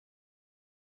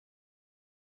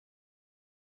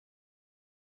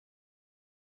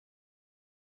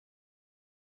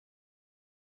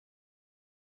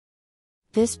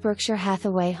This Berkshire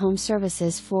Hathaway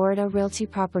HomeServices Florida Realty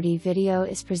property video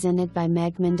is presented by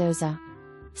Meg Mendoza.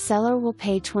 Seller will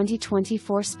pay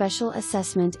 2024 special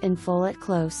assessment in full at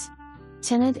close.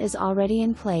 Tenant is already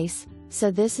in place, so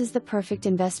this is the perfect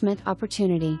investment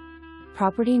opportunity.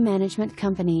 Property management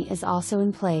company is also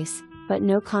in place, but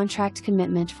no contract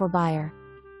commitment for buyer.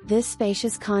 This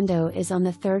spacious condo is on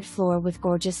the 3rd floor with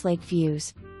gorgeous lake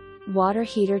views. Water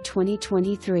heater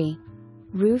 2023.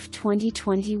 Roof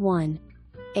 2021.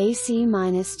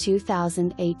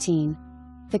 AC-2018.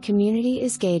 The community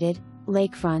is gated,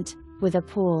 lakefront, with a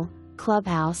pool,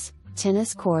 clubhouse,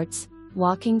 tennis courts,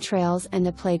 walking trails and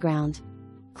a playground.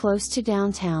 Close to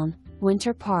downtown,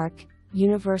 Winter Park,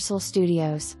 Universal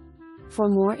Studios. For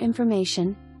more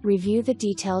information, review the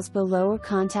details below or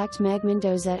contact Meg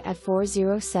Mendoza at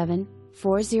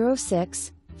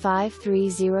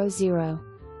 407-406-5300.